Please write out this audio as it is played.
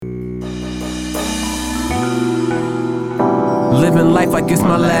living life like it's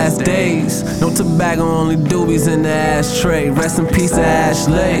my last days. No tobacco, only doobies in the ashtray. Rest in peace to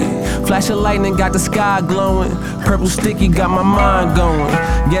Ashley. Flash of lightning got the sky glowing. Purple sticky got my mind going.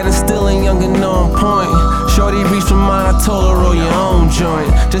 Getting still and young and on point. Shorty reached for mine, I told her roll your own joint.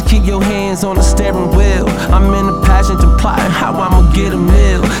 Just keep your hands on the steering wheel. I'm in the passion to plotting how I'ma get a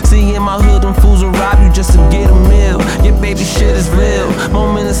meal. See in my hood them fools will rob you just to get a meal. Yeah baby shit is real.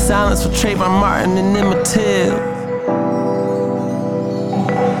 Moment of silence for Trayvon Martin and Emmett Till.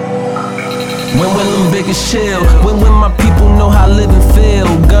 When them biggest chill, when my people know how living feel.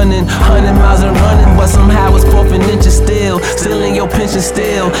 Gunning, 100 miles and running, but somehow it's 4th and inches still. Still in your pension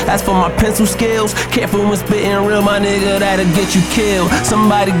still. As for my pencil skills, careful when spitting real, my nigga, that'll get you killed.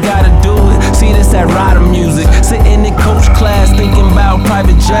 Somebody gotta do it. See this at rider music, sitting in coach class thinking about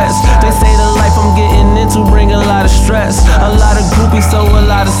private jets. They say the life I'm getting into bring a lot of stress. A lot of groupies, so a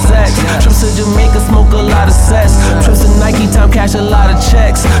lot of sex. Trips to Jamaica, smoke a lot of sex. Trips to Nike, time cash a lot of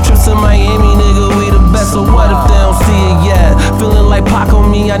checks. Trips to Miami, nigga, we the best, so what if they don't see it yet? Feeling like Pac on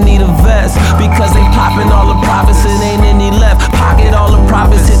me, I need a vest. Because they popping all the profits, it ain't any left. Pocket all the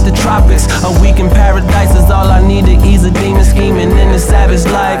profits, hit the tropics. A week in paradise is all I need to ease a demon scheming in the savage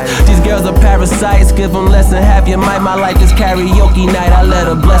life. These girls are parasites, give them less than half your mic. My life is karaoke night, I let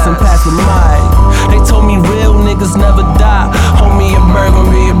a blessing pass the mic. They told me real niggas never die. Hold me a bird, gon'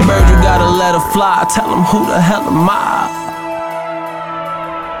 be a bird, you gotta let her fly. Tell them who the hell am I?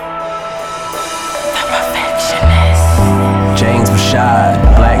 James Rashad,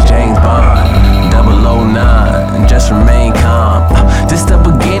 Black James Bond, 009, just remain calm. This the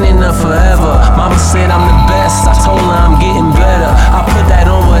beginning of forever. Mama said I'm the best, I told her I'm getting better. I put that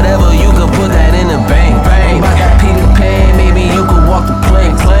on whatever, you could put that in the bank. Bang, about that Peter Pan, maybe you could walk the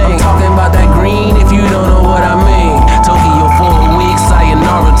plank. I'm talking about that green if you don't know what I mean. Tokyo for a week,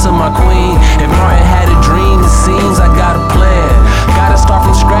 sayonara to my queen. If Martin had a dream, it seems I got a plan. Gotta start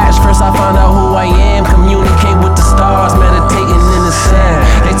from scratch, first I find out who I am. Communicate with the stars, meditating in the sand.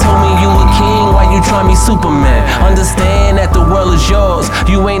 They told me you a king, why you try me Superman? Understand that the world is yours.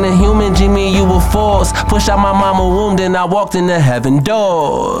 You ain't a human, Jimmy, you a force. Push out my mama womb, then I walked into heaven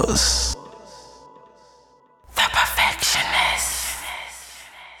doors.